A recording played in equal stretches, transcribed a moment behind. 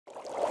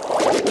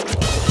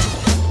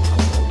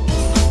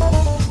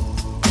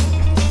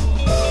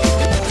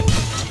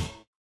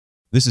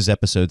This is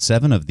episode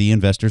 7 of the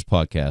Investors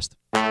Podcast.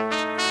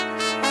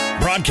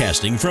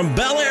 Broadcasting from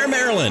Bel Air,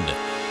 Maryland,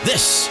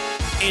 this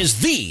is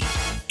the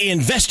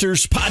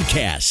Investors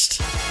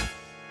Podcast.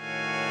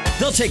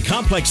 They'll take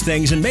complex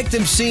things and make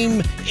them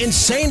seem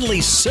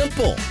insanely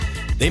simple.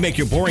 They make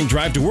your boring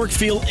drive to work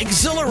feel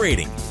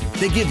exhilarating.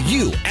 They give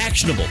you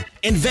actionable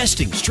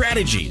investing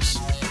strategies.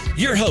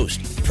 Your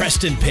host,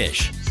 Preston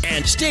Pish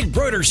and Stig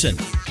Broderson.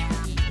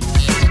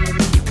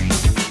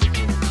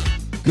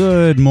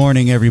 Good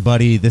morning,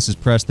 everybody. This is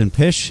Preston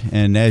Pish,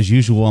 and as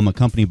usual, I'm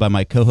accompanied by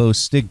my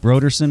co-host, Stig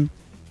Broderson.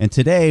 And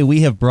today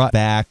we have brought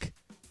back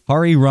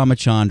Hari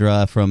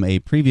Ramachandra from a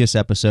previous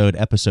episode,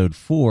 episode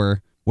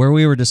 4, where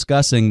we were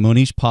discussing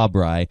Monish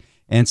Pabrai.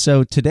 And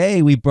so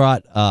today we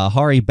brought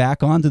Hari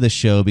back onto the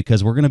show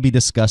because we're going to be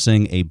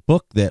discussing a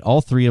book that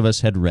all three of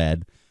us had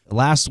read.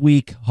 Last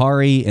week,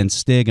 Hari and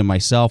Stig and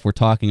myself were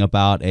talking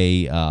about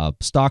a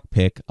stock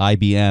pick,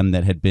 IBM,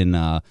 that had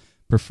been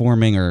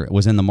performing or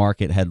was in the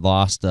market, had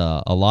lost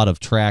a lot of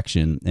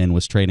traction and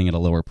was trading at a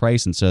lower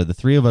price. And so the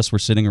three of us were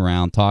sitting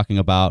around talking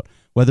about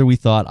whether we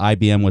thought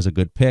IBM was a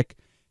good pick.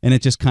 And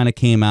it just kind of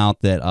came out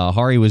that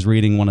Hari was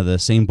reading one of the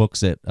same books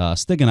that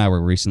Stig and I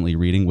were recently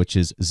reading, which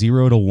is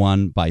 0 to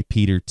 1 by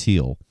Peter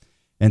Thiel.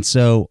 And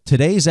so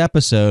today's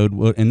episode,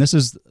 and this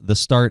is the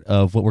start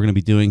of what we're going to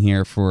be doing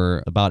here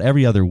for about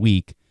every other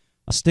week,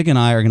 Stig and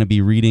I are going to be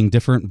reading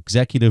different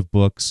executive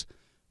books,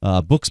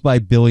 books by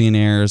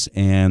billionaires,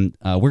 and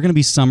we're going to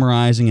be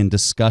summarizing and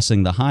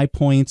discussing the high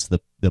points,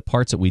 the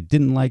parts that we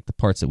didn't like, the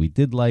parts that we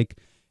did like.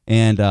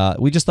 And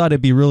we just thought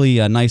it'd be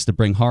really nice to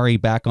bring Hari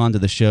back onto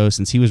the show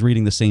since he was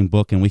reading the same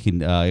book, and we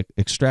can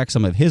extract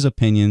some of his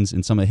opinions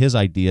and some of his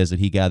ideas that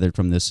he gathered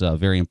from this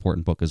very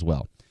important book as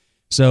well.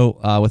 So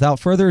without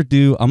further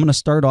ado, I'm going to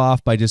start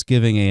off by just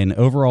giving an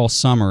overall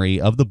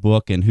summary of the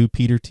book and who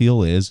Peter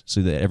Thiel is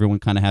so that everyone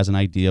kind of has an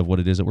idea of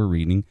what it is that we're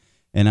reading.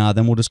 And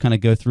then we'll just kind of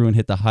go through and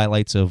hit the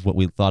highlights of what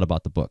we thought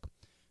about the book.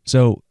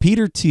 So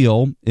Peter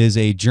Thiel is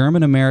a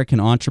German-American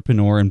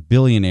entrepreneur and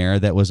billionaire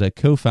that was a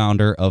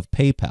co-founder of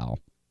PayPal.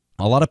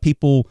 A lot of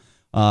people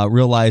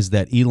realize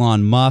that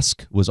Elon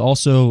Musk was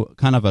also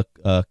kind of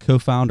a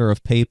co-founder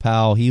of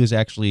PayPal. He was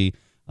actually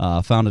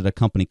founded a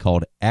company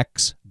called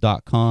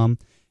X.com,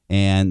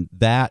 and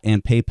that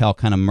and PayPal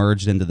kind of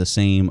merged into the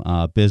same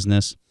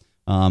business.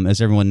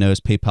 As everyone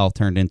knows, PayPal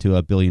turned into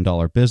a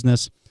billion-dollar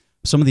business.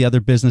 Some of the other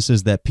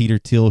businesses that Peter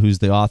Thiel, who's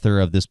the author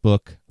of this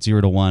book,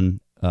 0 to 1,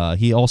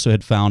 he also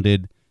had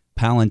founded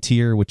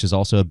Palantir, which is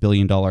also a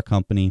billion-dollar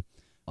company.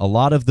 A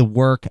lot of the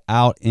work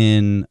out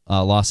in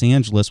Los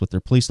Angeles with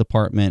their police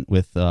department,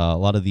 with a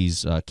lot of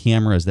these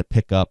cameras that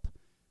pick up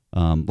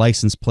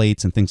license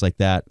plates and things like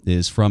that,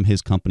 is from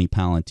his company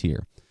Palantir.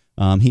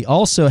 He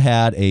also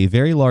had a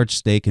very large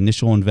stake,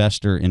 initial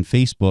investor in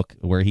Facebook,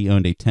 where he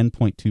owned a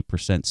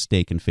 10.2%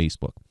 stake in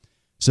Facebook.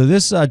 So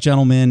this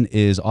gentleman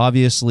is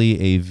obviously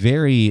a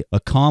very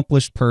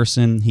accomplished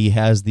person. He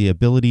has the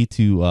ability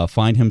to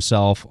find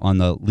himself on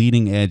the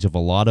leading edge of a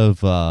lot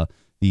of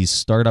these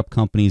startup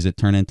companies that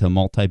turn into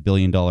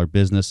multi-billion-dollar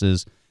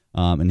businesses,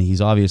 and he's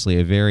obviously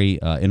a very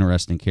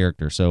interesting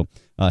character. So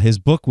his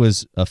book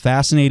was a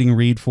fascinating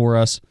read for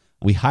us.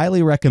 We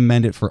highly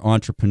recommend it for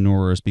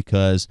entrepreneurs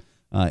because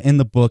in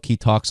the book he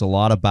talks a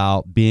lot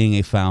about being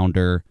a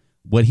founder,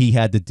 what he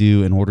had to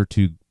do in order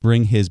to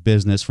bring his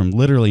business from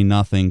literally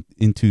nothing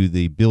into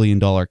the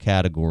billion-dollar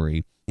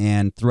category.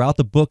 And throughout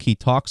the book, he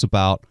talks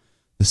about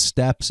the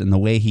steps and the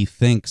way he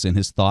thinks and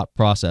his thought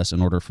process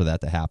in order for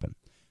that to happen.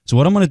 So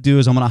what I'm going to do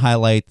is I'm going to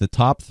highlight the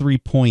top 3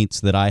 points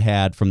that I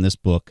had from this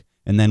book,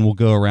 and then we'll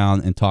go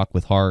around and talk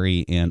with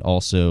Hari and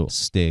also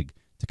Stig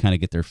to kind of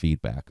get their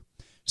feedback.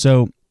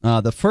 So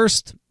the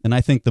first, and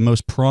I think the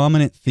most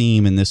prominent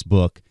theme in this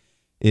book,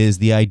 is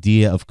the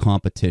idea of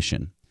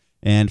competition.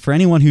 And for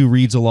anyone who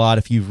reads a lot,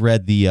 if you've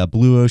read the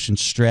Blue Ocean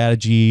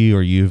Strategy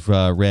or you've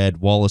read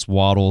Wallace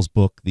Wattles'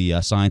 book, The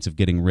Science of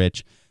Getting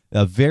Rich,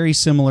 a very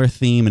similar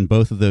theme in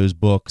both of those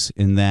books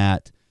in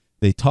that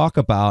they talk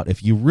about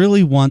if you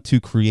really want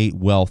to create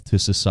wealth to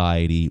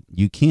society,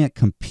 you can't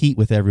compete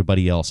with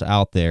everybody else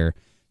out there.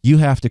 You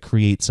have to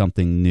create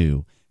something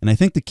new. And I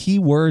think the key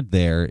word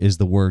there is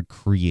the word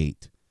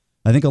create.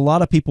 I think a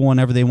lot of people,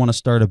 whenever they want to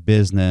start a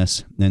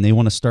business and they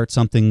want to start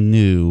something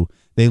new,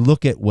 they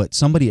look at what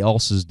somebody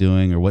else is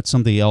doing or what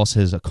somebody else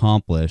has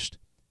accomplished,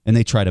 and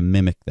they try to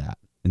mimic that,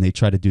 and they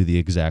try to do the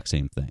exact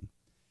same thing.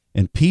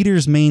 And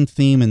Peter's main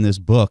theme in this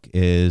book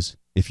is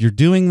if you're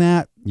doing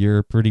that,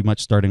 you're pretty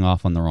much starting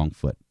off on the wrong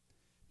foot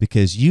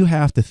because you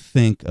have to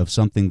think of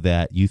something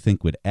that you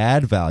think would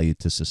add value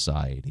to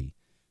society,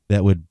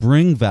 that would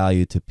bring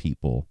value to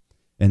people,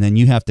 and then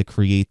you have to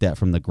create that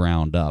from the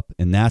ground up.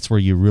 And that's where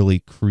you really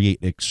create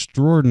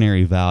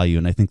extraordinary value.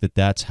 And I think that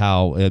that's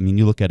how, I mean,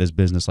 you look at his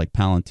business like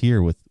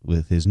Palantir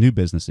with his new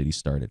business that he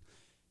started.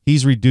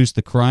 He's reduced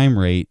the crime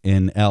rate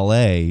in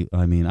LA.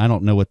 I mean, I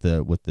don't know what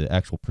the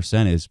actual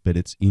percent is, but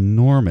it's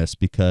enormous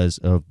because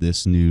of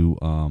this new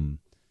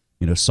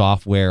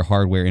software,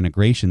 hardware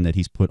integration that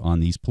he's put on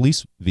these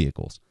police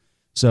vehicles.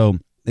 So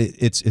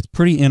it's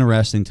pretty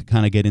interesting to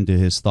kind of get into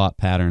his thought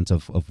patterns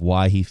of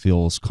why he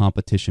feels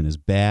competition is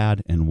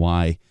bad and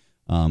why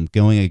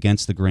going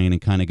against the grain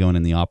and kind of going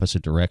in the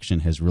opposite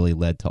direction has really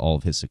led to all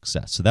of his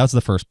success. So that's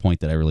the first point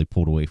that I really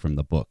pulled away from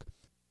the book.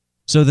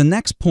 So the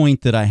next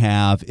point that I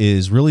have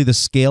is really the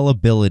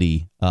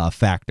scalability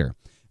factor.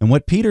 And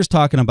what Peter's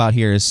talking about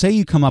here is, say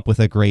you come up with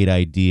a great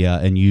idea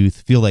and you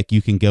feel like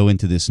you can go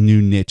into this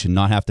new niche and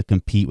not have to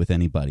compete with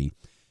anybody.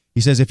 He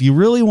says, if you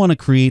really want to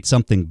create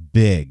something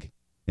big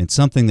and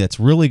something that's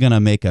really going to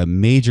make a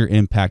major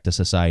impact to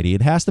society,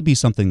 it has to be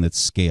something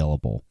that's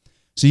scalable.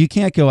 So you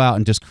can't go out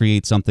and just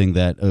create something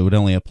that would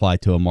only apply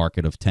to a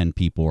market of 10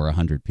 people or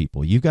 100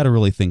 people. You've got to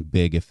really think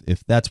big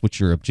if that's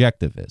what your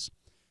objective is.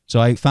 So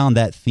I found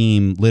that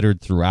theme littered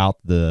throughout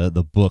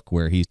the book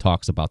where he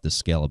talks about this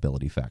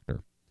scalability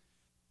factor.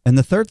 And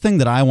the third thing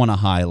that I want to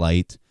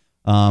highlight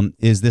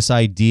is this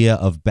idea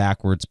of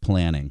backwards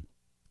planning.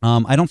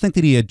 I don't think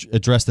that he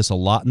addressed this a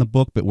lot in the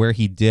book, but where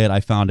he did, I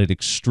found it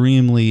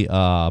extremely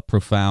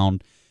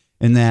profound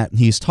in that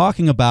he's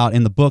talking about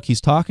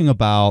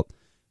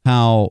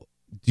how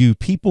do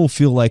people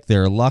feel like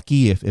they're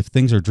lucky if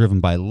things are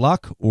driven by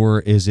luck, or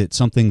is it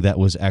something that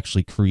was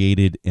actually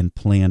created and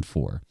planned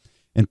for?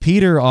 And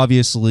Peter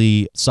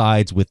obviously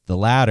sides with the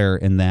latter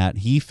in that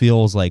he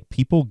feels like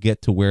people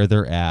get to where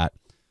they're at.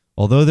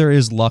 Although there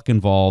is luck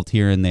involved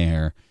here and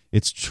there,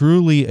 it's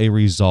truly a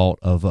result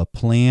of a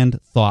planned,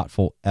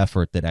 thoughtful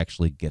effort that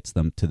actually gets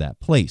them to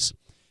that place.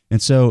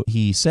 And so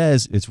he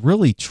says it's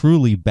really,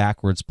 truly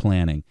backwards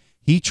planning.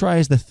 He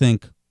tries to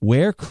think,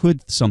 where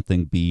could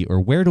something be, or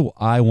where do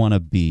I want to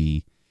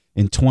be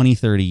in 20,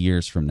 30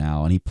 years from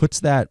now? And he puts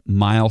that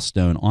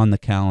milestone on the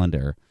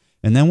calendar.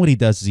 And then what he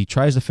does is he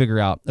tries to figure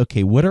out,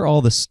 okay, what are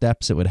all the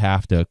steps that would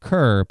have to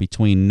occur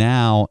between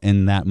now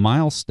and that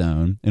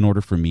milestone in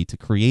order for me to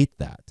create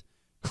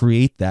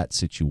that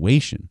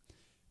situation.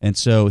 And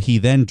so he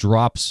then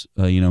drops,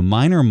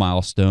 minor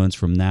milestones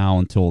from now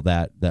until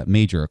that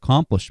major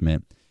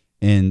accomplishment,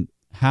 and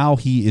how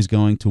he is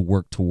going to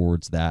work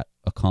towards that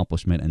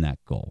accomplishment and that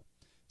goal.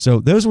 So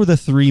those were the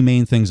three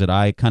main things that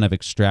I kind of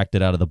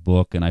extracted out of the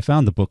book, and I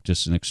found the book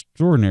just an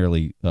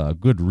extraordinarily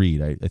good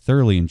read. I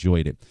thoroughly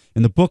enjoyed it.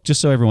 And the book, just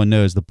so everyone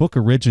knows, the book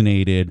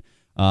originated,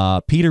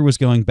 Peter was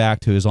going back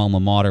to his alma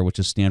mater, which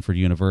is Stanford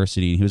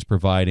University, and he was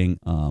providing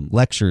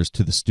lectures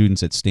to the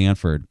students at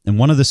Stanford. And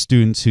one of the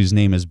students, whose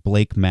name is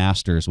Blake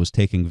Masters, was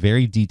taking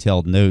very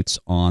detailed notes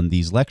on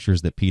these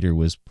lectures that Peter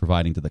was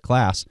providing to the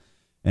class.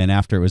 And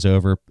after it was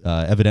over,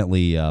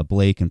 evidently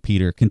Blake and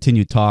Peter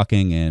continued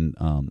talking, and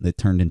it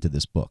turned into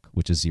this book,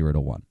 which is 0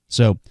 to 1.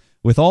 So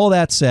with all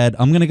that said,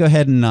 I'm going to go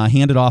ahead and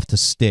hand it off to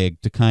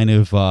Stig to kind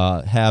of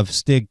have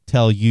Stig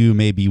tell you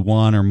maybe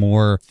one or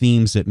more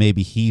themes that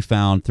maybe he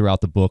found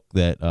throughout the book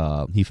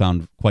that he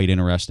found quite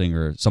interesting,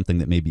 or something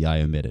that maybe I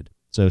omitted.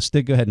 So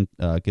Stig, go ahead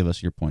and give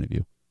us your point of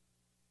view.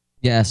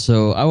 Yeah,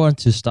 so I want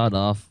to start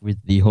off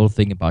with the whole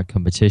thing about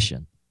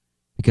competition,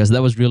 because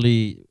that was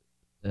really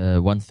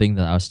one thing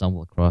that I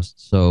stumbled across.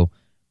 So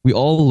we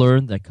all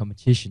learned that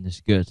competition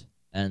is good.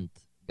 And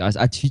guys,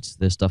 I teach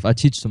this stuff. I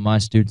teach to my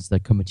students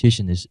that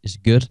competition is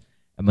good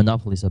and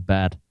monopolies are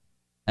bad.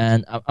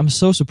 And I'm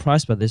so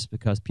surprised by this,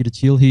 because Peter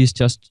Thiel, he's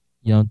just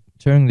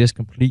turning this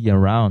completely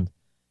around.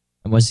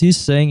 And what he's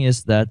saying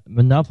is that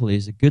monopoly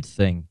is a good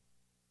thing.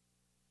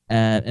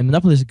 And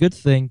monopoly is a good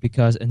thing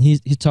because, and he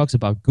talks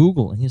about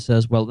Google, and he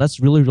says, well, that's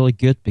really, really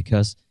good,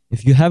 because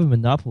if you have a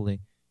monopoly,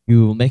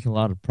 you will make a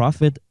lot of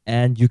profit,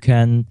 and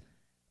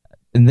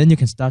then you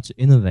can start to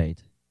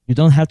innovate. You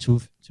don't have to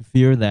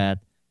fear that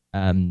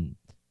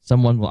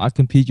someone will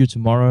outcompete you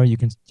tomorrow. You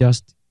can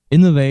just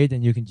innovate,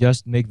 and you can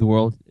just make the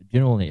world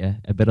generally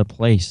a better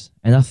place.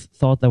 And I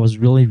thought that was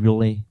really,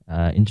 really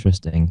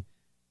interesting.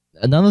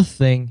 Another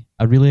thing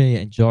I really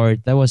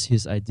enjoyed, that was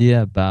his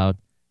idea about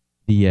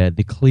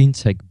the clean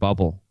tech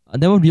bubble. I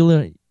never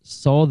really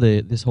saw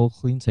this whole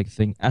clean tech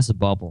thing as a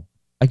bubble.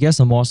 I guess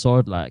I more saw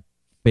it like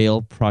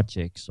failed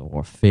projects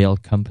or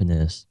failed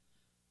companies.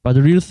 But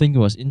the real thing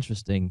was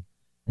interesting.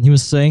 And he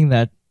was saying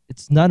that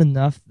it's not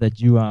enough that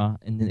you are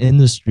in an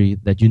industry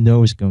that you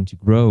know is going to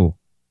grow.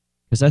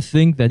 Because I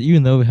think that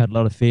even though we had a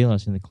lot of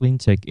failures in the clean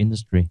tech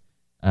industry,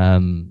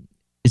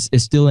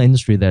 it's still an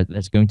industry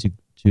that's going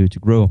to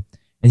grow.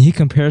 And he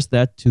compares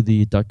that to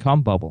the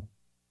dot-com bubble.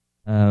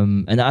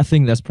 And I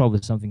think that's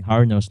probably something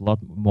Harry knows a lot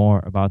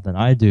more about than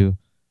I do.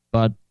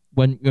 But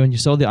when you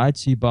saw the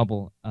IT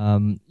bubble,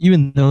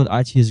 even though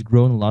IT has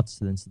grown a lot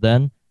since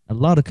then, a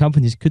lot of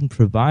companies couldn't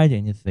provide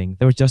anything.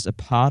 They were just a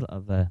part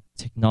of a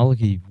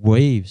technology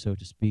wave, so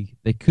to speak.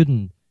 They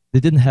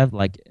didn't have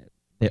like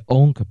their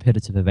own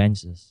competitive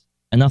advantages.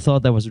 And I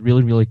thought that was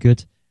really, really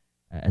good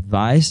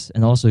advice,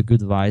 and also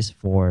good advice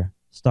for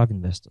stock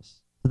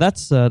investors.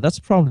 So that's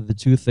probably the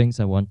two things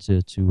I want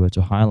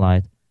to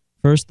highlight.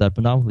 First, that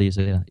monopoly is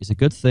a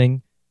good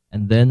thing,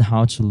 and then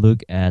how to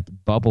look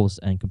at bubbles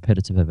and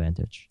competitive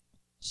advantage.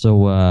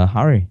 So,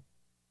 Harry,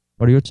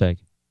 what are your take?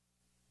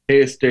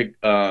 Hey, Stig,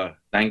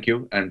 thank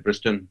you. And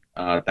Preston,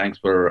 thanks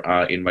for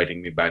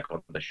inviting me back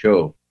on the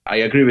show. I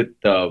agree with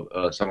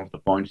some of the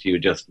points you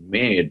just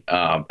made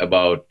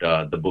about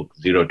the book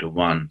Zero to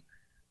One.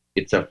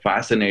 It's a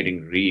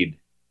fascinating read,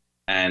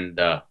 and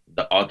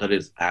the author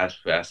is as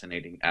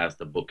fascinating as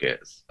the book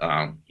is.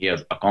 He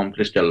has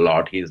accomplished a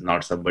lot. He is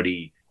not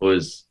somebody who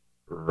is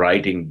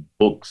writing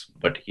books,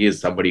 but he is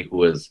somebody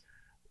who is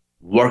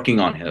working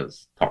on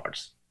his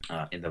thoughts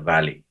in the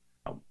valley.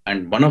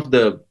 And one of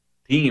the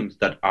themes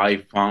that I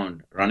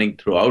found running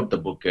throughout the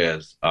book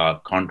is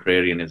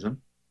contrarianism,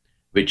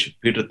 which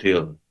Peter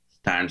Thiel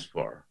stands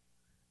for.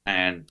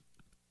 And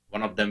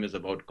one of them is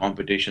about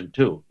competition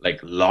too.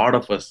 Like a lot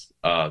of us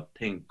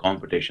think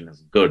competition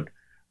is good.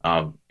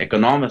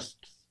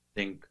 Economists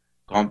think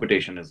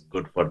competition is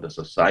good for the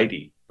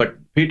society. But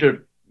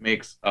Peter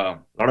makes a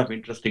lot of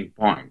interesting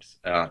points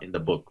in the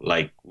book.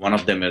 Like one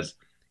of them is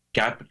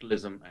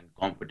capitalism and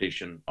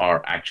competition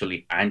are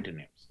actually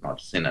antonyms,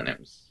 not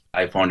synonyms.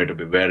 I found it to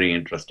be very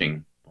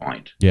interesting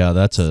point. Yeah,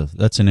 that's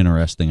an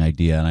interesting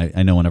idea, and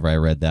I know whenever I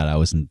read that, I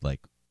wasn't like,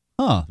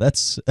 huh,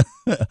 that's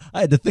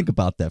I had to think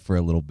about that for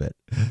a little bit.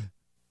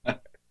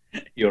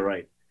 You're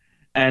right.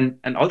 And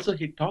also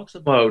he talks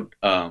about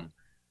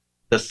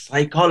the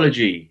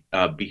psychology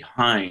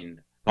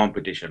behind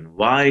competition,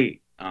 why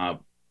the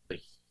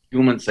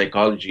human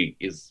psychology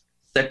is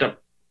set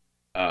up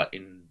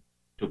in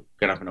to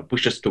kind of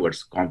push us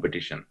towards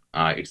competition.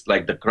 It's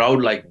like the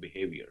crowd-like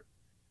behavior.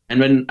 And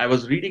when I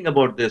was reading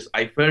about this,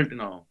 I felt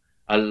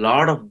a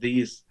lot of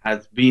these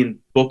has been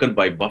spoken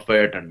by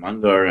Buffett and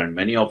Munger and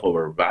many of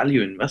our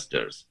value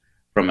investors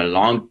from a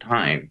long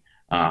time,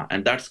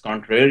 and that's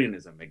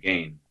contrarianism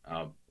again.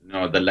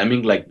 The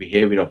lemming-like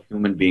behavior of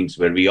human beings,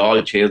 where we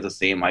all chase the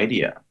same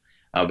idea,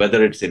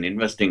 whether it's in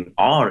investing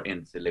or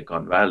in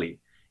Silicon Valley.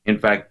 In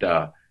fact,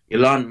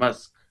 Elon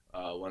Musk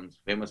once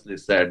famously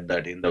said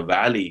that in the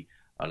Valley,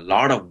 a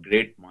lot of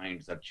great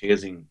minds are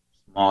chasing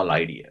small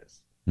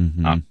ideas.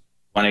 Mm-hmm.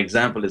 One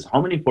example is, how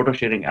many photo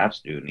sharing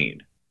apps do you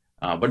need?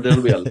 But there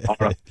will be a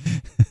lot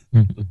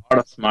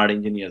of smart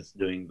engineers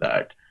doing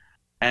that.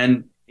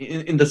 And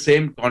in the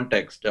same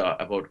context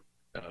about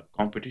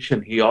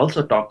competition, he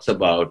also talks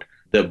about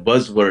the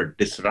buzzword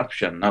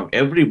disruption. Now,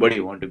 everybody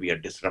wants to be a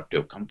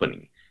disruptive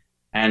company.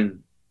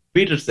 And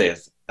Peter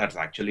says that's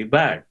actually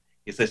bad.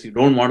 He says you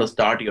don't want to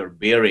start your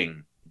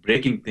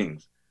breaking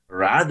things.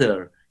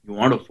 Rather, you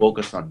want to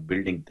focus on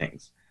building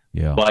things.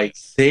 Yeah. By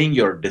saying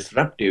you're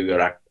disruptive,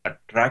 you're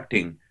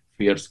attracting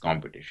fierce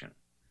competition.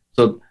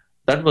 So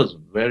that was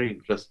very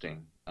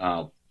interesting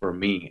for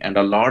me, and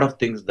a lot of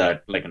things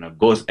that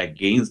goes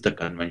against the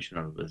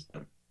conventional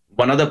wisdom.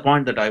 One other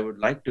point that I would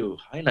like to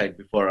highlight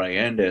before I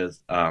end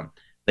is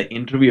the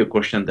interview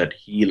question that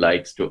he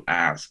likes to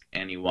ask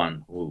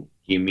anyone who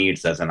he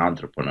meets as an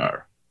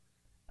entrepreneur.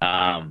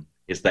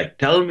 It's like,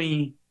 tell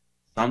me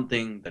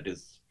something that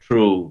is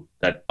true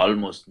that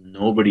almost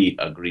nobody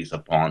agrees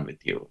upon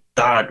with you.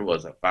 That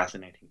was a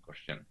fascinating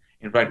question.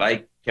 In fact,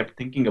 I kept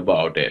thinking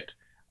about it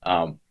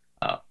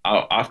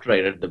after I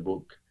read the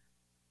book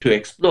to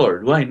explore.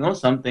 Do I know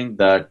something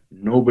that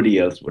nobody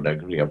else would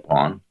agree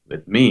upon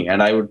with me?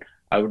 And I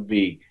would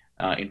be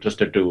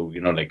interested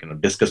to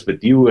discuss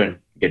with you and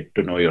get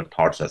to know your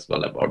thoughts as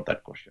well about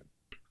that question.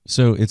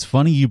 So it's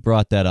funny you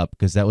brought that up,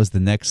 because that was the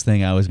next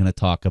thing I was going to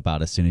talk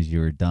about as soon as you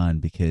were done,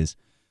 because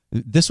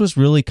this was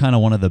really kind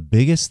of one of the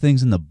biggest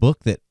things in the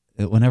book that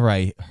whenever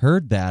I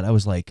heard that, I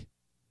was like,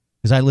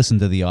 because I listened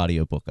to the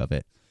audiobook of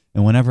it,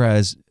 and whenever I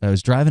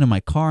was driving in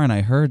my car and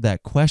I heard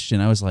that question,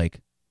 I was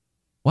like,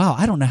 wow,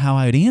 I don't know how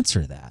I would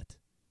answer that.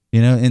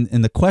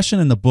 And the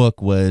question in the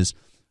book was,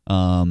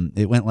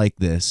 it went like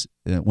this.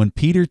 When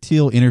Peter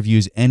Thiel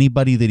interviews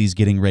anybody that he's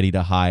getting ready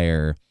to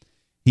hire,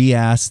 he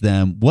asks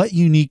them, what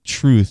unique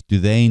truth do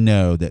they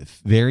know that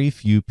very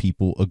few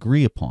people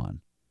agree upon?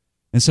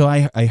 And so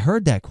I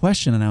heard that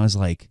question and I was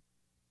like,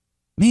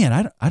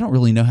 man, I don't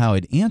really know how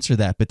I'd answer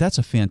that, but that's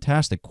a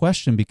fantastic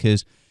question,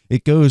 because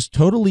it goes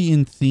totally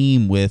in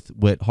theme with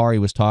what Hari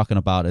was talking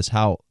about, is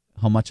how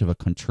much of a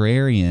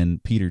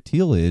contrarian Peter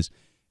Thiel is,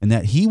 and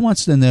that he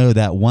wants to know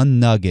that one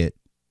nugget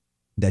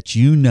that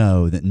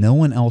that no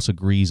one else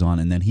agrees on,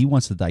 and then he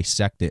wants to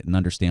dissect it and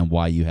understand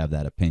why you have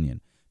that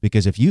opinion.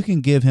 Because if you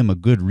can give him a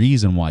good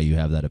reason why you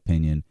have that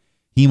opinion,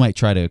 he might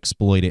try to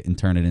exploit it and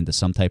turn it into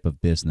some type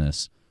of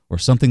business or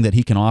something that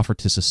he can offer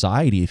to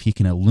society if he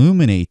can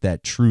illuminate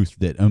that truth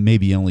that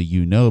maybe only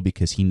you know,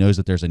 because he knows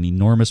that there's an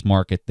enormous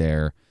market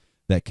there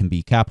that can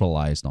be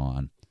capitalized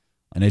on.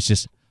 And it's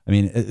just,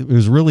 it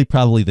was really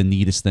probably the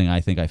neatest thing I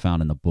think I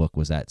found in the book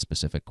was that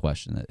specific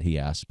question that he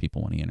asks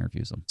people when he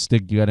interviews them.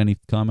 Stig, you got any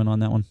comment on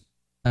that one?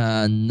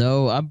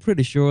 No, I'm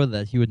pretty sure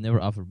that he would never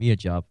offer me a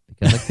job,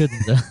 because I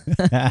couldn't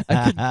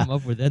come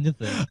up with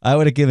anything. I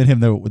would have given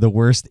him the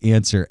worst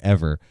answer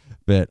ever.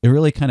 But it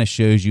really kind of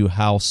shows you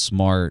how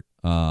smart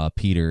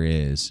Peter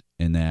is,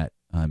 in that,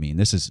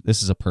 this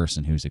is a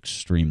person who's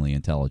extremely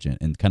intelligent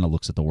and kind of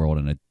looks at the world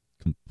in a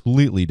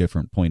completely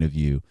different point of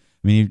view.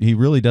 He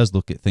really does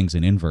look at things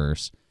in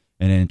inverse,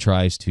 and then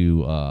tries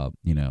to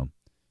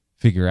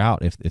figure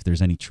out if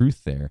there's any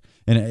truth there.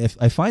 And if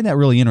I find that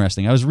really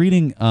interesting. I was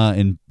reading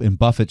in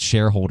Buffett's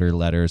shareholder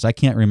letters. I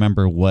can't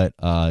remember what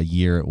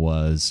year it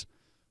was.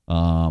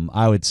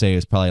 I would say it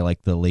was probably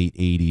like the late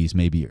 80s,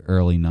 maybe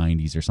early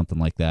 90s or something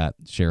like that,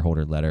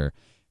 shareholder letter.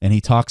 And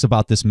he talks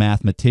about this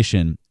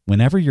mathematician.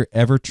 Whenever you're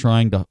ever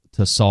trying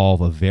to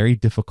solve a very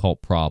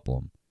difficult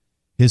problem,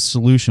 his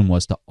solution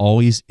was to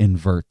always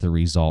invert the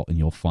result and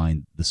you'll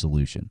find the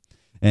solution.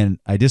 And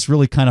I just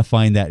really kind of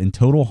find that in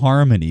total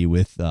harmony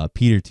with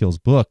Peter Thiel's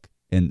book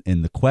and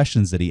the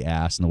questions that he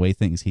asked and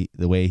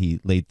the way he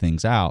laid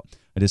things out.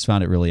 I just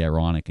found it really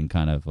ironic and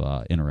kind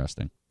of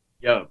interesting.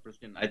 Yeah,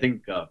 Christian, I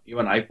think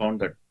even I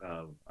found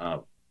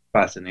that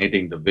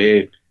fascinating, the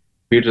way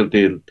Peter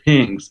Thiel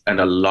thinks, and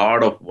a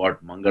lot of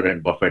what Munger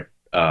and Buffett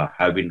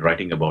have been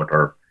writing about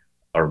are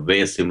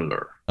way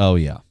similar. Oh,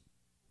 yeah.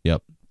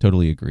 Yep,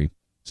 totally agree.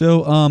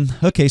 So,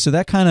 okay, so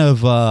that kind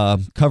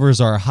of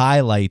covers our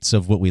highlights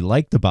of what we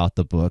liked about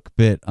the book,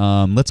 but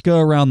let's go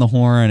around the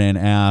horn and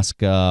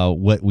ask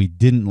what we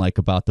didn't like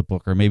about the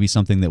book, or maybe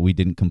something that we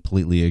didn't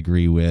completely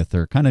agree with,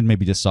 or kind of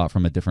maybe just saw it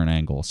from a different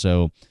angle.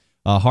 So,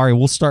 Hari,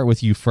 we'll start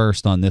with you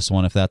first on this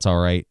one, if that's all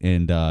right,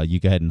 and you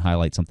go ahead and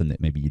highlight something that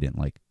maybe you didn't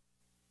like.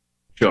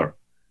 Sure.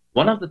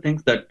 One of the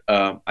things that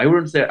I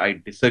wouldn't say I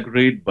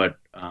disagreed, but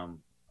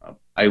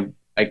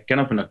I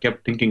kind of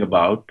kept thinking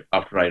about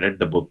after I read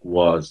the book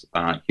was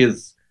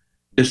his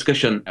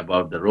discussion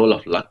about the role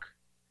of luck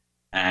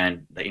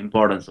and the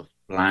importance of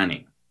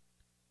planning.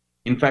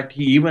 In fact,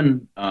 he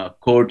even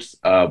quotes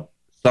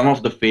some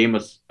of the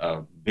famous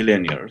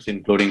billionaires,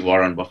 including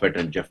Warren Buffett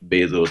and Jeff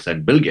Bezos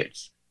and Bill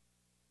Gates,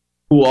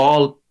 who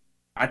all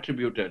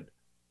attributed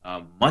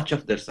much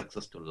of their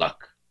success to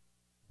luck.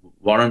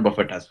 Warren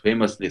Buffett has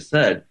famously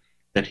said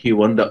that he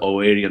won the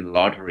ovarian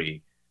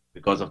lottery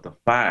because of the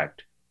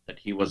fact that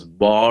he was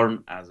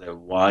born as a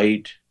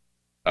white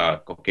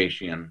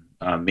Caucasian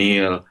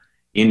male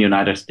in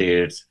United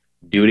States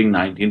during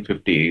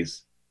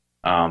 1950s.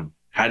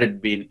 Had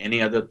it been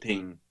any other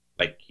thing,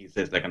 like he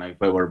says, like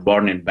if I were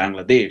born in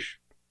Bangladesh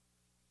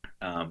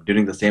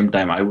during the same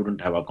time, I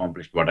wouldn't have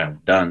accomplished what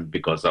I've done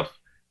because of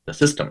the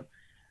system.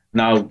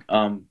 Now,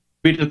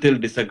 Peter Thiel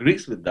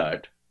disagrees with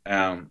that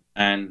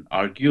and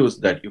argues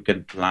that you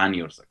can plan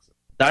your success.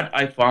 That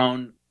I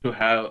found to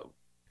have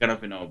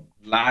kind of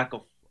lack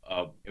of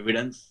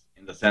evidence,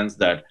 in the sense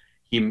that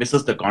he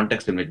misses the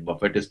context in which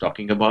Buffett is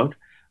talking about.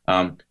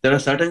 There are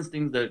certain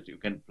things that you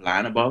can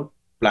plan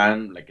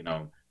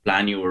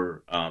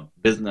your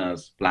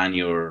business, plan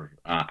your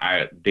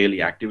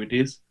daily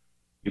activities.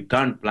 You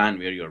can't plan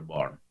where you're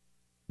born.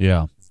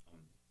 Yeah.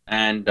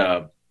 And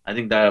I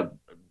think that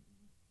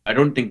I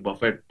don't think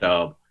Buffett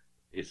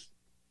is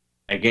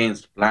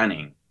against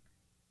planning,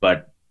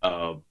 but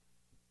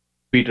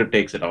Peter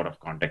takes it out of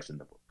context in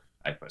the book.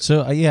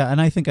 So, yeah, and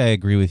I think I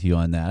agree with you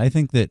on that. I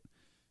think that,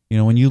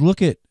 when you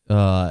look at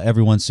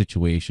everyone's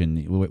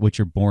situation, what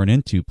you're born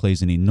into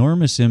plays an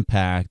enormous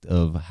impact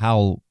of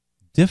how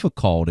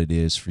difficult it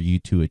is for you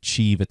to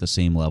achieve at the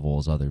same level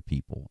as other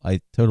people.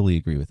 I totally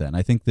agree with that. And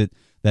I think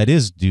that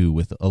is due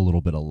with a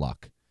little bit of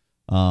luck.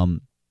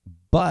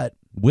 But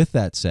with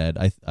that said,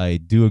 I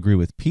do agree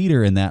with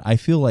Peter in that I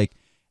feel like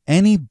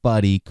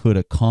anybody could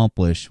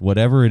accomplish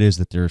whatever it is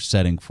that they're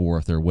setting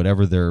forth or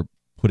whatever they're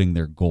putting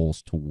their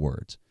goals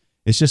towards.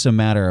 It's just a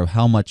matter of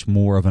how much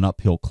more of an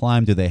uphill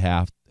climb do they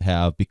have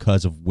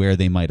because of where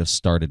they might have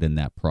started in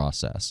that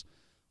process.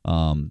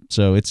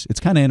 So it's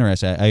kind of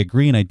interesting. I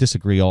agree and I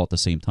disagree all at the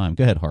same time.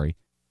 Go ahead, Hari.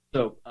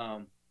 So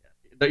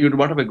you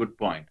brought up a good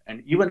point.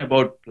 And even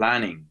about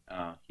planning,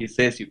 he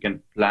says you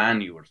can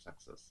plan your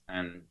success.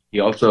 And he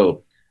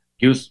also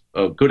gives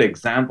good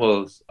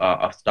examples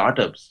of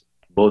startups,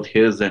 both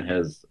his and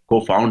his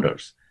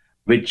co-founders,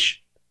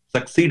 which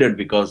succeeded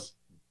because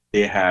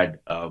they had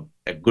a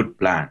good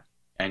plan.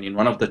 And in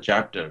one of the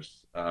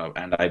chapters,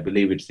 and I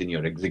believe it's in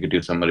your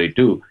executive summary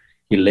too,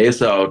 he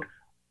lays out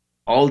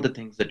all the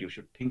things that you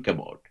should think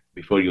about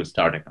before you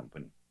start a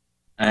company.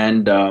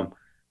 And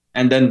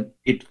then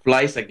it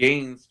flies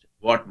against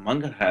what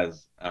Munger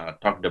has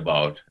talked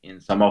about in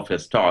some of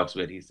his talks,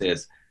 where he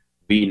says,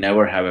 we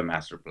never have a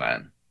master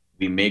plan.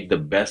 We make the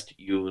best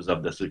use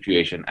of the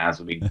situation as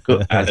we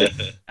go,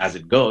 as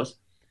it goes.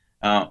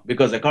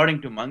 Because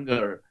according to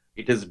Munger,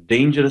 it is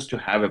dangerous to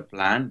have a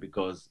plan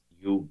because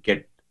you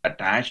get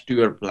attached to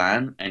your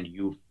plan and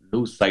you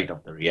lose sight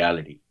of the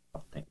reality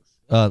of things.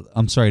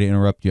 I'm sorry to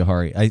interrupt you,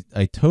 Hari.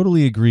 I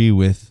totally agree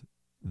with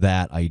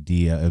that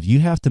idea of you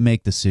have to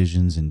make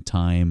decisions in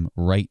time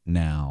right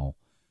now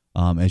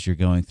as you're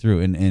going through.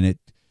 And it,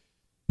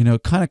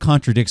 kind of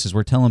contradicts as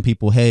we're telling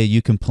people, hey,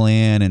 you can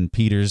plan, and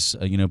Peter's,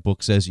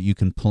 book says you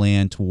can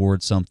plan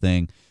towards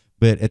something.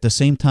 But at the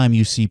same time,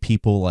 you see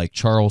people like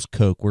Charles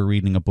Koch. We're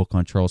reading a book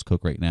on Charles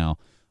Koch right now.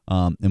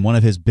 And one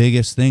of his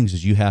biggest things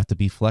is you have to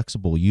be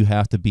flexible. You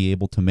have to be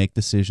able to make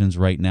decisions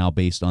right now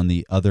based on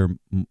the other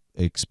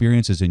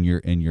experiences in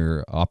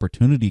your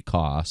opportunity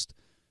cost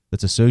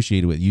that's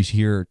associated with it. You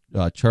hear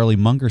Charlie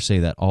Munger say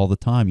that all the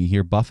time. You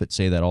hear Buffett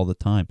say that all the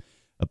time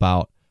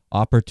about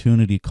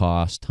opportunity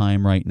cost,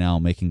 time right now,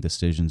 making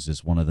decisions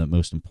is one of the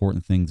most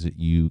important things that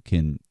you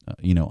can,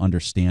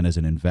 understand as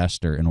an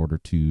investor in order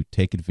to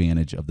take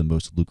advantage of the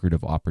most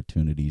lucrative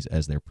opportunities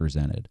as they're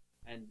presented.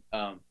 And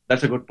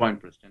that's a good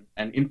point, Kristen.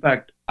 And in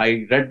fact,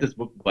 I read this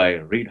book by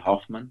Reid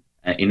Hoffman.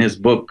 In his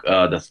book,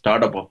 The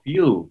Startup of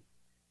You,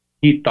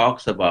 he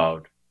talks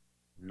about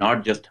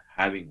not just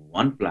having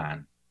one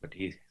plan, but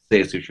he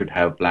says you should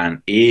have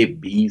plan A,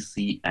 B,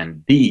 C,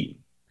 and D.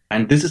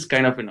 And this is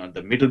kind of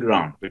the middle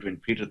ground between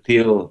Peter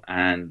Thiel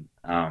and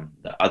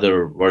the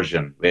other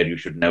version where you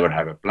should never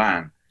have a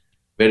plan,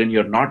 wherein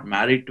you're not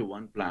married to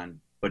one plan,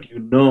 but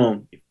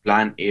if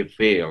plan A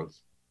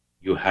fails,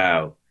 you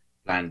have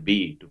plan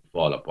B to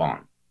fall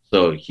upon.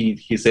 So he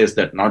says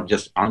that not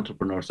just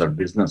entrepreneurs or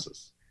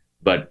businesses,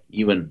 but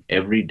even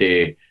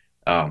everyday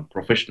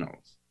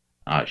professionals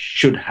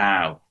should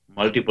have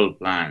multiple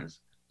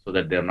plans so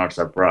that they're not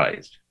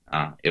surprised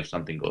if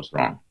something goes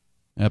wrong.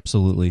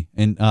 Absolutely.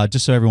 And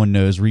just so everyone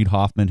knows, Reid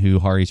Hoffman, who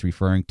Hari's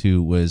referring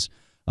to, was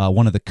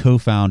one of the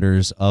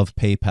co-founders of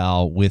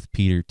PayPal with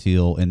Peter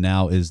Thiel, and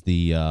now is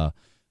the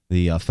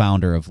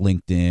founder of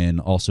LinkedIn,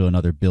 also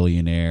another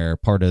billionaire,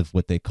 part of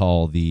what they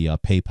call the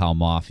PayPal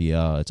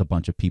Mafia. It's a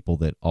bunch of people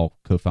that all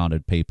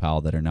co-founded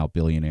PayPal that are now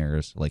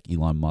billionaires, like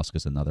Elon Musk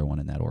is another one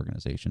in that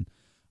organization.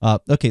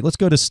 Okay, let's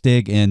go to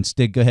Stig. And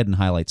Stig, go ahead and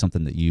highlight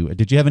something that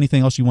did you have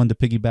anything else you wanted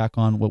to piggyback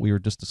on what we were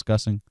just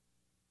discussing?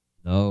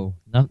 No,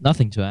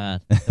 nothing to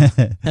add.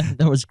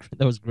 That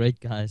was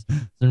great, guys.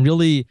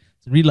 It's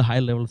really high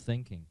level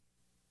thinking.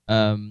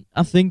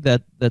 I think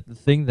that the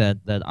thing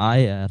that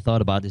I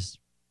thought about is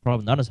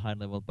probably not as high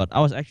level, but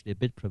I was actually a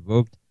bit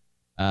provoked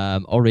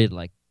already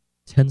like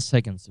 10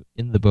 seconds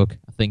in the book.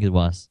 I think it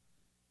was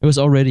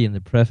already in the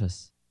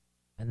preface,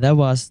 and that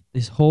was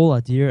this whole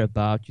idea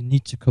about you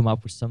need to come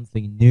up with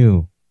something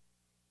new.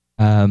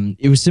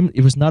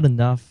 It was not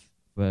enough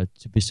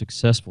to be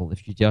successful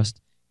if you just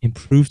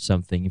improved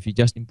something, if you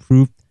just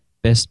improved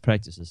best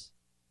practices.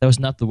 That was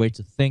not the way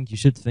to think. You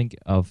should think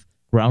of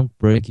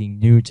groundbreaking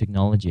new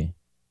technology.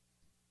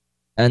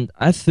 And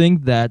I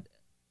think that,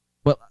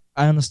 well,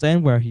 I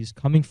understand where he's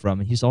coming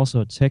from, and he's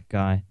also a tech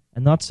guy.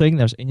 I'm not saying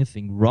there's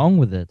anything wrong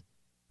with it,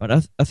 but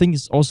I think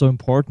it's also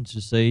important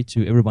to say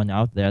to everyone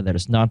out there that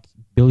it's not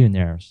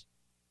billionaires,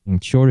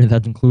 and surely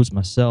that includes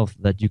myself,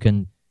 that you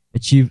can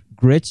achieve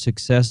great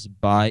success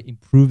by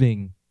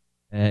improving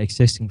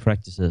existing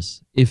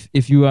practices. If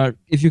you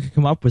can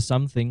come up with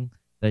something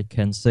that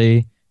can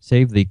save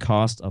the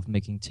cost of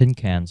making tin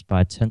cans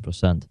by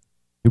 10%,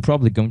 you're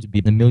probably going to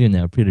be a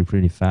millionaire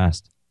pretty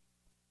fast.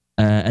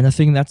 And I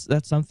think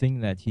that's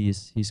something that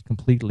he's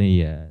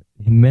completely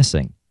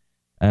missing.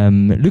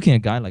 Looking at a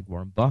guy like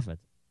Warren Buffett,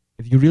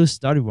 if you really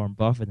study Warren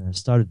Buffett and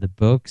studied the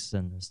books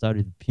and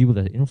studied the people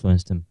that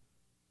influenced him,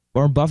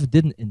 Warren Buffett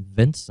didn't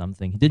invent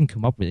something. He didn't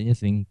come up with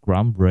anything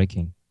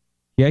groundbreaking.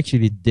 He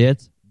actually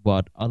did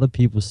what other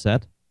people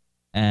said,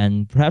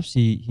 and perhaps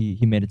he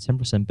made it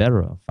 10% better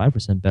or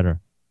 5% better,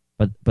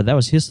 but that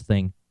was his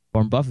thing.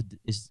 Warren Buffett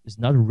is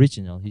not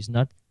original. He's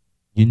not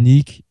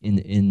unique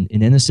in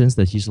any sense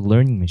that he's a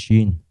learning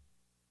machine.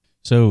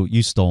 So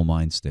you stole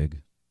mine,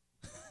 Stig.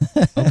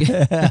 Okay.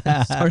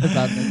 Sorry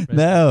about that.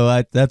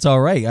 No, that's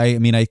all right. I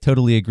mean, I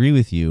totally agree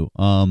with you.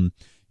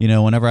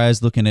 Whenever I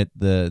was looking at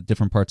the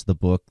different parts of the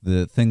book,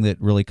 the thing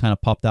that really kind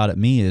of popped out at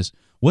me is,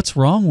 what's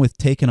wrong with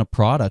taking a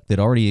product that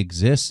already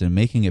exists and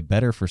making it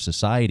better for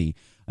society?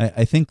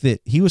 I think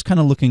that he was kind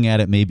of looking at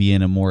it maybe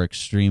in a more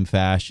extreme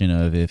fashion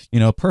of,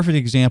 a perfect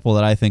example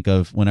that I think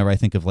of whenever I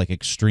think of like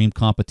extreme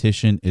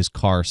competition is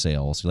car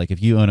sales. Like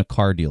if you own a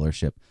car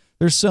dealership,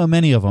 there's so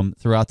many of them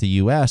throughout the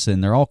U.S.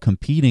 and they're all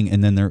competing.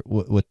 And then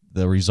what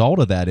the result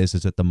of that is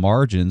that the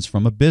margins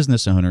from a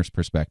business owner's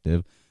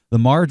perspective, the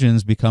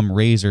margins become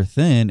razor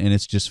thin, and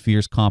it's just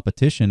fierce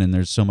competition, and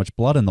there's so much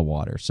blood in the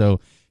water. So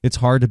it's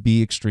hard to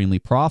be extremely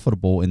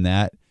profitable in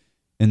that.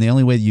 And the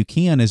only way that you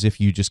can is if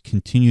you just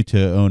continue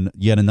to own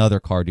yet another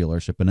car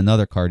dealership and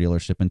another car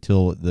dealership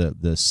until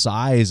the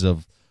size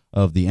of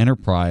the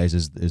enterprise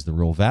is the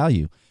real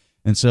value.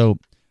 And so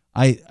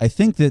I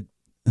think that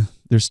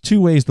there's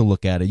two ways to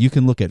look at it. You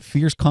can look at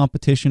fierce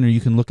competition, or you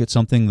can look at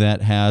something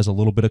that has a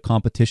little bit of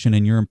competition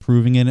and you're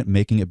improving in it,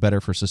 making it better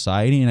for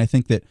society. And I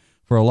think that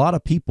for a lot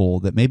of people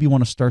that maybe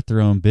want to start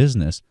their own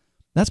business,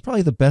 that's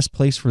probably the best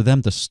place for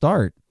them to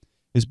start,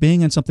 is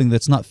being in something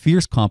that's not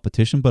fierce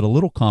competition, but a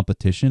little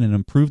competition, and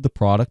improve the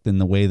product in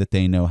the way that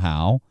they know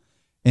how.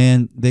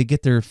 And they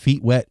get their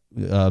feet wet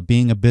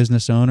being a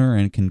business owner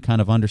and can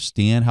kind of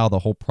understand how the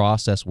whole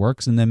process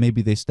works. And then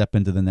maybe they step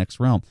into the next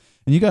realm.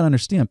 And you got to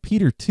understand,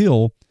 Peter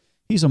Thiel,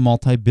 he's a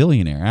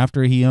multi-billionaire.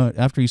 After he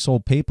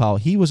sold PayPal,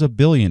 he was a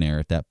billionaire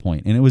at that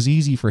point. And it was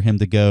easy for him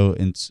to go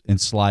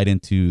and slide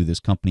into this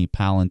company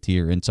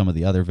Palantir and some of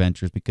the other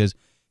ventures, because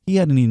he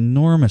had an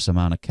enormous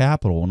amount of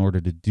capital in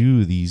order to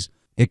do these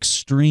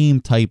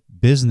extreme type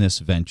business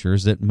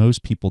ventures that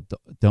most people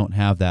don't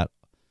have that.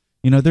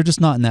 They're just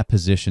not in that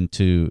position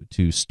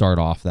to start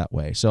off that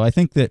way. So I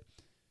think that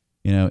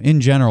In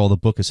general, the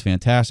book is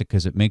fantastic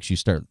because it makes you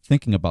start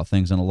thinking about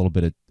things in a little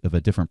bit of a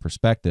different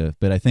perspective.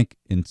 But I think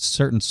in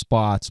certain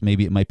spots,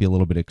 maybe it might be a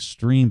little bit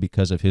extreme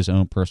because of his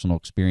own personal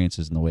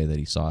experiences and the way that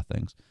he saw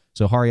things.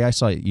 So, Hari, I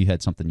saw you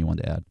had something you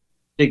wanted to add.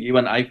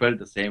 Even I felt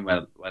the same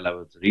while I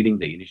was reading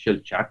the initial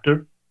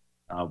chapter.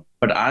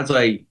 But as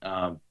I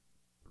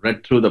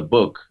read through the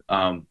book,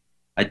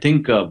 I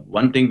think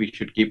one thing we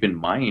should keep in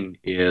mind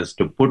is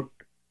to put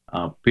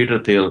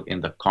Peter Thiel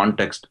in the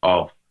context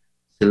of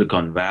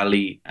Silicon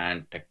Valley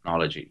and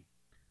technology.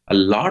 A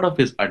lot of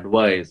his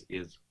advice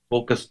is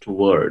focused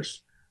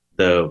towards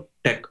the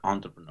tech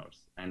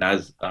entrepreneurs. And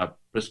as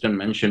Preston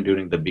mentioned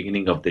during the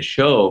beginning of the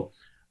show,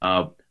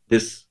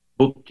 this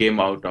book came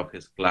out of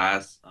his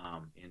class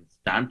in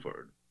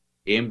Stanford,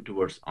 aimed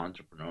towards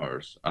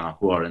entrepreneurs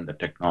who are in the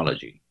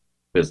technology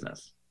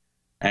business.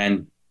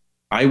 And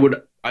I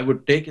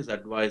would take his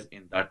advice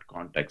in that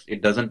context.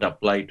 It doesn't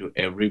apply to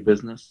every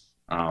business.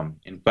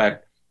 In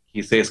fact,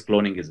 he says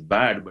cloning is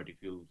bad, but if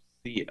you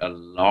see a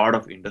lot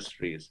of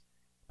industries,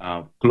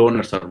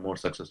 cloners are more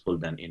successful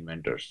than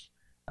inventors.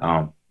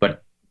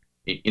 But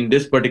in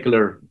this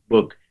particular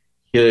book,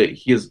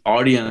 his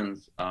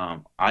audience,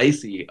 I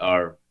see,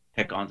 are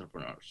tech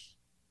entrepreneurs.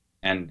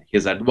 And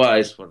his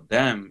advice for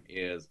them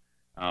is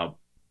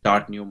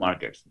start new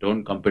markets.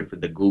 Don't compete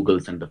with the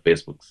Googles and the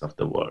Facebooks of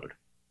the world.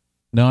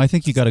 No, I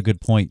think you got a good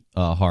point,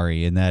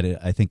 Hari, in that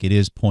I think it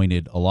is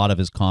pointed, a lot of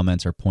his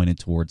comments are pointed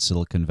towards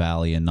Silicon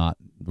Valley and not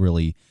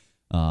really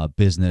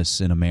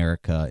business in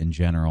America in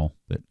general.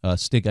 But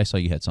Stig, I saw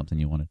you had something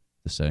you wanted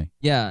to say.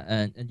 Yeah,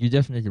 and you're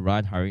definitely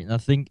right, Hari. And I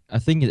think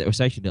it was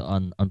actually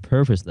on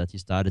purpose that he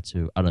started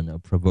to, I don't know,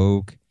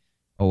 provoke,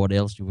 or what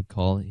else you would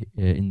call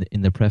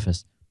in the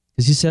preface.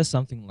 Because he says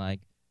something like,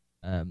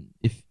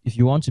 if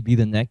you want to be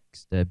the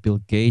next Bill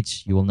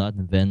Gates, you will not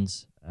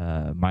invent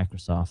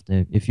Microsoft.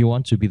 If you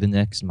want to be the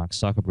next Mark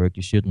Zuckerberg,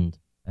 you shouldn't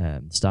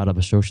start up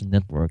a social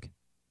network.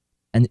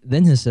 And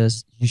then he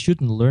says, you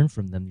shouldn't learn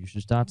from them. You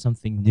should start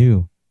something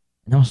new.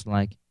 And I was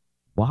like,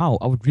 wow,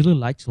 I would really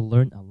like to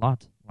learn a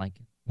lot, like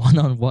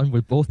one-on-one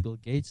with both Bill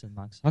Gates and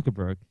Mark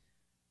Zuckerberg.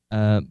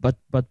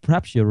 But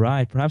perhaps you're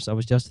right. Perhaps I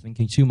was just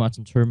thinking too much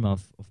in terms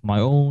of my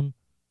own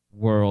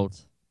world.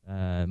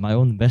 My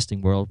own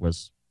investing world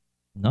was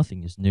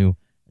nothing is new,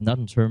 not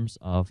in terms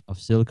of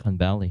Silicon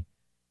Valley.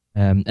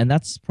 And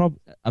that's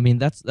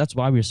that's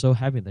why we're so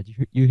happy that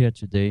you're here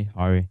today,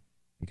 Hari,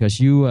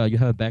 because you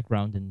have a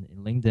background in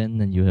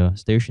LinkedIn and you're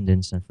stationed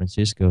in San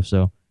Francisco,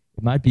 so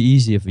it might be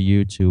easier for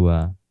you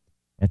to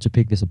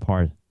pick this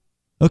apart.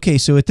 Okay,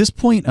 so at this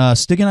point,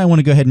 Stig and I want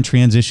to go ahead and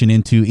transition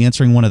into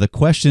answering one of the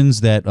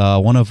questions that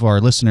one of our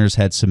listeners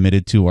had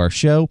submitted to our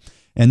show,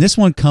 and this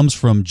one comes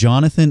from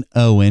Jonathan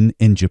Owen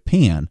in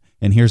Japan,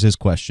 and here's his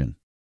question.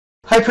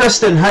 Hi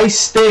Preston, hi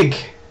Stig.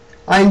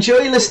 I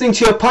enjoy listening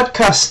to your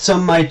podcasts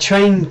on my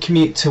train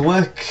commute to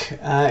work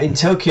in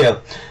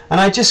Tokyo, and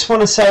I just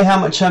want to say how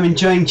much I'm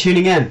enjoying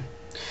tuning in.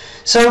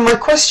 So my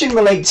question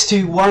relates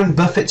to Warren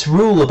Buffett's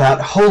rule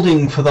about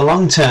holding for the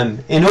long term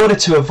in order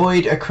to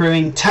avoid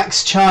accruing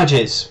tax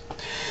charges.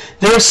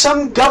 There are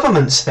some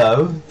governments,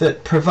 though,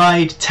 that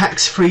provide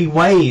tax-free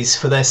ways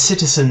for their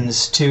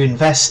citizens to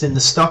invest in the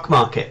stock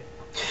market,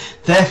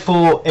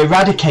 therefore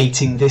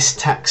eradicating this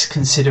tax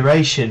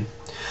consideration.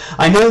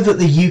 I know that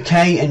the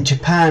UK and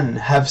Japan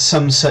have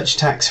some such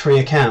tax-free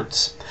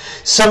accounts.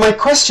 So my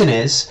question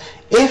is,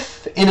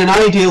 if in an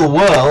ideal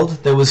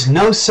world there was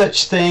no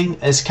such thing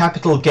as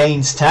capital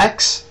gains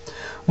tax,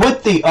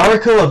 would the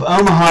Oracle of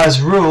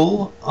Omaha's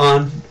rule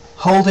on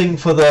holding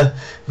for the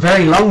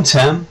very long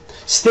term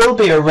still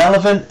be a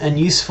relevant and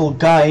useful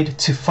guide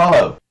to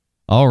follow?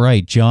 All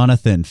right,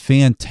 Jonathan,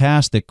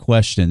 fantastic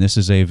question. This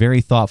is a very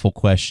thoughtful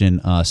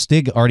question.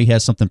 Stig already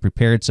has something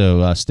prepared,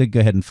 so Stig, go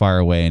ahead and fire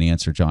away and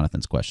answer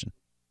Jonathan's question.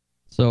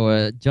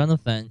 So,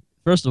 Jonathan,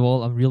 first of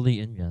all, I'm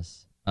really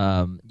envious.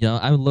 I'm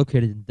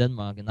located in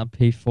Denmark, and I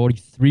pay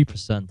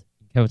 43% in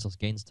capital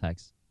gains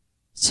tax.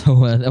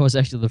 So that was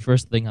actually the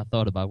first thing I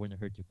thought about when I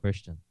heard your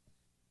question.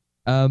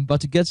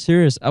 But to get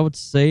serious, I would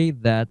say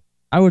that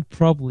I would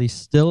probably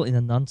still, in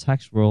a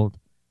non-tax world,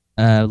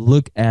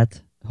 look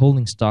at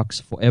holding stocks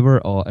forever,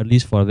 or at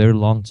least for a very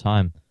long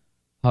time.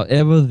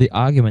 However, the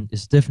argument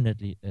is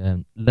definitely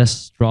less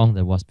strong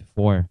than it was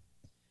before.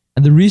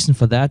 And the reason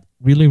for that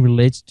really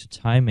relates to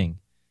timing,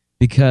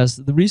 because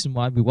the reason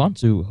why we want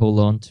to hold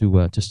on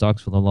to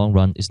stocks for the long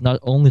run is not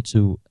only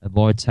to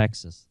avoid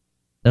taxes.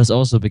 That's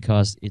also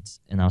because it's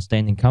an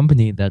outstanding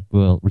company that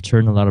will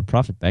return a lot of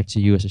profit back to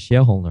you as a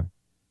shareholder.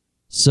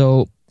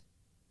 So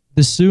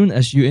as soon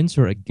as you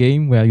enter a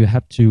game where you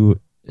have to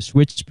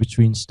switch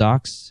between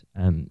stocks,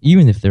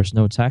 even if there's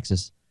no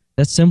taxes,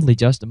 that's simply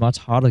just a much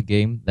harder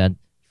game than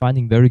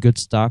finding very good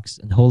stocks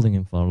and holding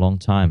them for a long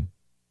time.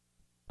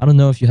 I don't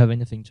know if you have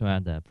anything to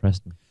add there,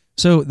 Preston.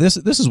 So this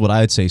is what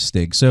I'd say,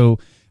 Stig. So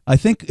I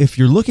think if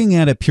you're looking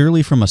at it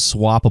purely from a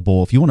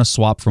swappable, if you want to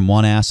swap from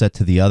one asset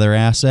to the other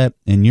asset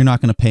and you're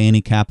not going to pay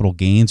any capital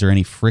gains or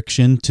any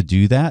friction to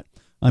do that,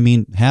 I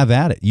mean, have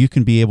at it. You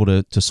can be able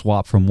to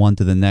swap from one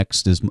to the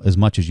next as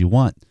much as you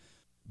want.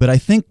 But I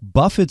think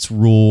Buffett's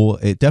rule,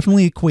 it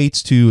definitely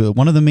equates to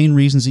one of the main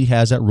reasons he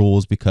has that rule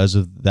is because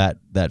of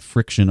that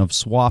friction of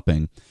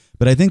swapping.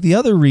 But I think the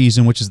other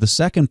reason, which is the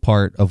second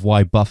part of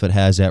why Buffett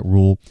has that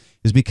rule,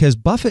 is because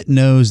Buffett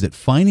knows that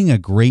finding a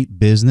great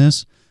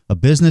business, a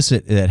business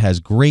that has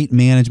great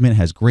management,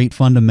 has great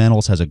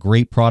fundamentals, has a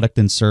great product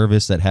and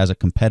service, that has a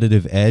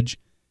competitive edge,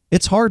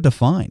 it's hard to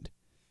find.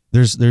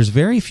 There's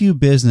very few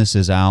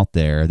businesses out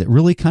there that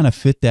really kind of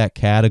fit that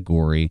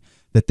category,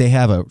 that they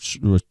have a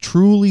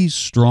truly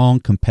strong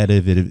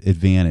competitive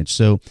advantage.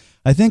 So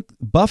I think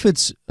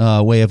Buffett's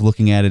way of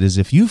looking at it is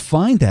if you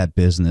find that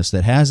business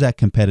that has that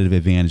competitive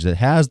advantage, that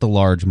has the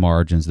large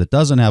margins, that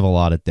doesn't have a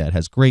lot of debt,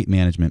 has great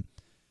management,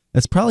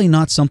 that's probably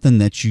not something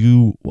that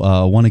you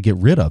want to get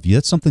rid of.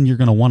 That's something you're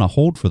going to want to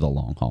hold for the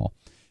long haul.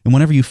 And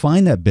whenever you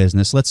find that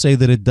business, let's say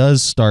that it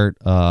does start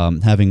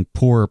having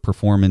poor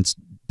performance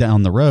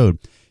down the road,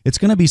 it's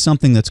going to be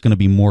something that's going to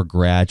be more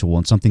gradual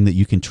and something that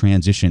you can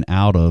transition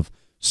out of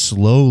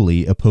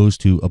slowly opposed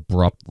to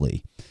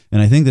abruptly.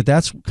 And I think that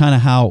that's kind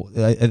of how,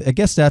 I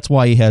guess that's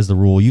why he has the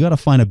rule. You got to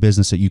find a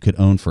business that you could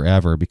own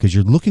forever because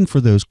you're looking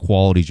for those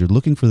qualities. You're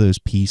looking for those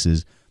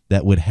pieces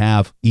that would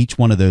have each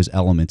one of those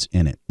elements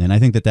in it. And I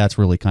think that that's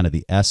really kind of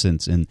the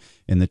essence and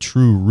the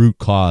true root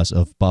cause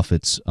of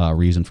Buffett's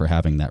reason for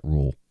having that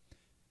rule.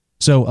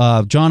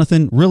 So,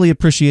 Jonathan, really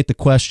appreciate the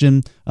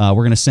question. We're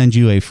going to send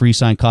you a free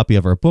signed copy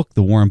of our book,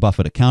 The Warren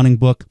Buffett Accounting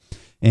Book.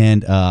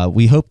 And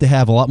we hope to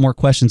have a lot more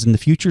questions in the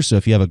future. So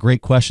if you have a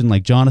great question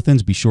like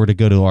Jonathan's, be sure to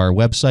go to our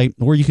website,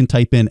 or you can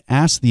type in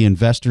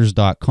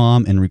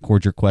asktheinvestors.com and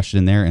record your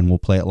question there, and we'll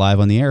play it live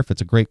on the air if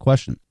it's a great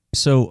question.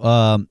 So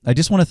I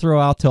just want to throw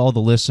out to all the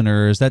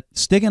listeners that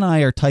Stig and I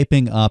are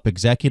typing up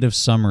executive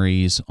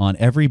summaries on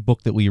every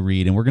book that we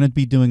read, and we're going to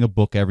be doing a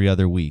book every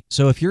other week.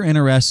 So if you're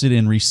interested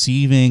in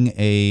receiving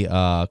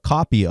a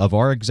copy of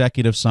our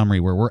executive summary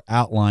where we're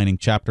outlining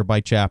chapter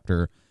by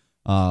chapter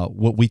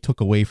what we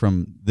took away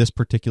from this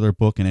particular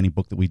book and any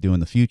book that we do in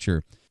the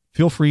future,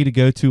 feel free to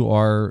go to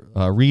our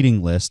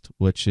reading list,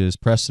 which is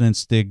Preston and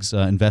Stig's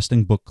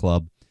Investing Book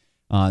Club.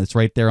 It's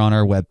right there on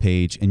our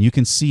webpage, and you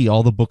can see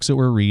all the books that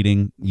we're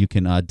reading. You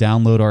can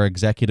download our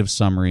executive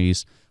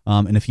summaries,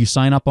 and if you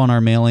sign up on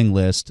our mailing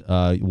list,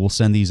 we'll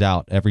send these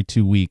out every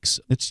 2 weeks.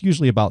 It's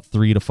usually about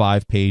 3 to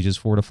 5 pages,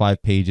 4 to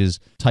 5 pages,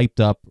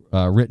 typed up,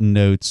 written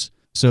notes.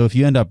 So if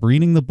you end up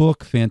reading the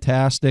book,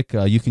 fantastic.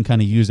 You can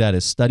kind of use that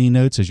as study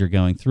notes as you're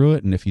going through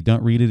it, and if you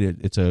don't read it,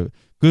 it's a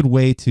good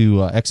way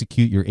to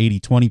execute your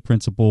 80-20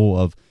 principle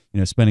of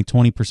spending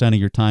 20% of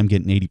your time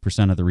getting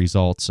 80% of the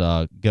results,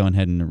 going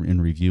ahead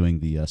and reviewing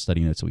the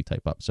study notes that we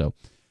type up. So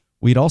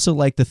we'd also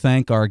like to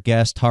thank our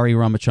guest, Hari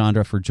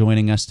Ramachandra, for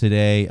joining us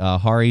today.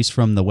 Hari's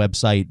from the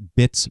website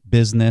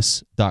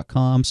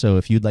bitsbusiness.com. So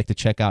if you'd like to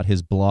check out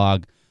his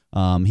blog,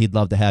 he'd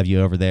love to have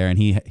you over there. And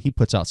he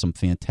puts out some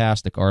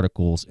fantastic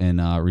articles and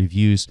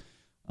reviews.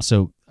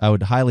 So I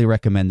would highly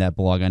recommend that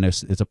blog. I know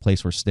it's a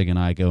place where Stig and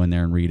I go in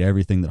there and read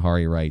everything that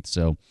Hari writes.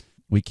 So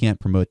we can't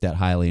promote that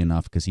highly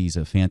enough because he's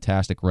a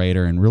fantastic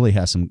writer and really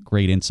has some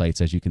great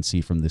insights, as you can see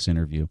from this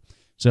interview.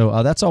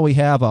 So that's all we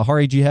have.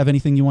 Hari, do you have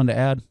anything you wanted to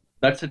add?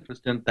 That's it,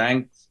 Tristan.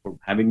 Thanks for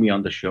having me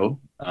on the show,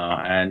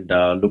 and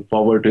look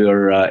forward to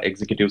your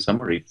executive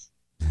summaries.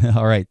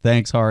 All right.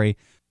 Thanks, Hari.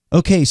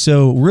 Okay,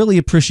 so really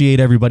appreciate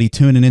everybody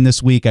tuning in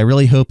this week. I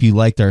really hope you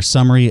liked our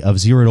summary of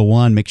 0 to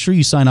 1. Make sure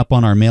you sign up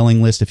on our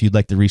mailing list if you'd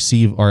like to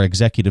receive our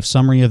executive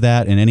summary of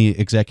that and any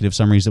executive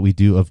summaries that we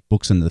do of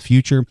books in the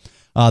future.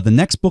 The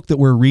next book that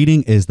we're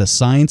reading is The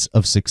Science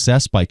of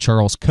Success by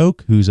Charles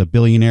Koch, who's a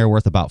billionaire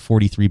worth about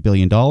 $43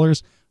 billion.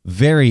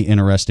 Very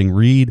interesting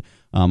read.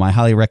 I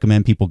highly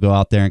recommend people go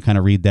out there and kind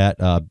of read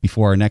that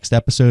before our next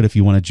episode if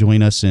you want to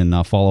join us and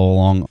follow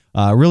along.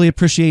 Really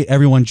appreciate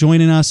everyone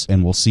joining us,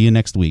 and we'll see you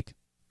next week.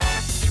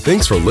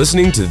 Thanks for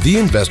listening to The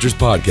Investors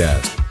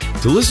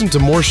Podcast. To listen to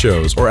more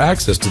shows or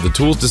access to the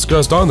tools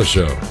discussed on the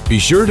show, be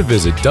sure to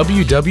visit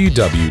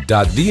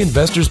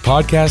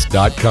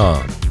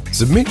www.theinvestorspodcast.com.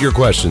 Submit your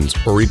questions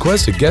or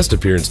request a guest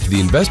appearance to the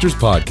Investors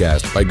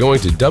Podcast by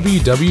going to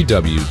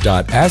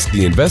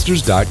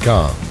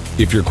www.asktheinvestors.com.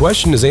 If your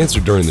question is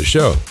answered during the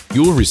show,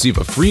 you will receive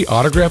a free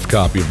autographed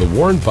copy of the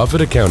Warren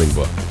Buffett Accounting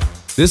Book.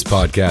 This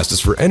podcast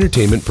is for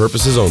entertainment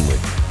purposes only.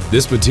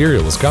 This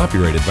material is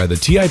copyrighted by the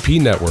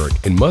TIP Network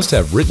and must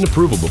have written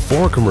approval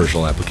before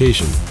commercial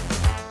application.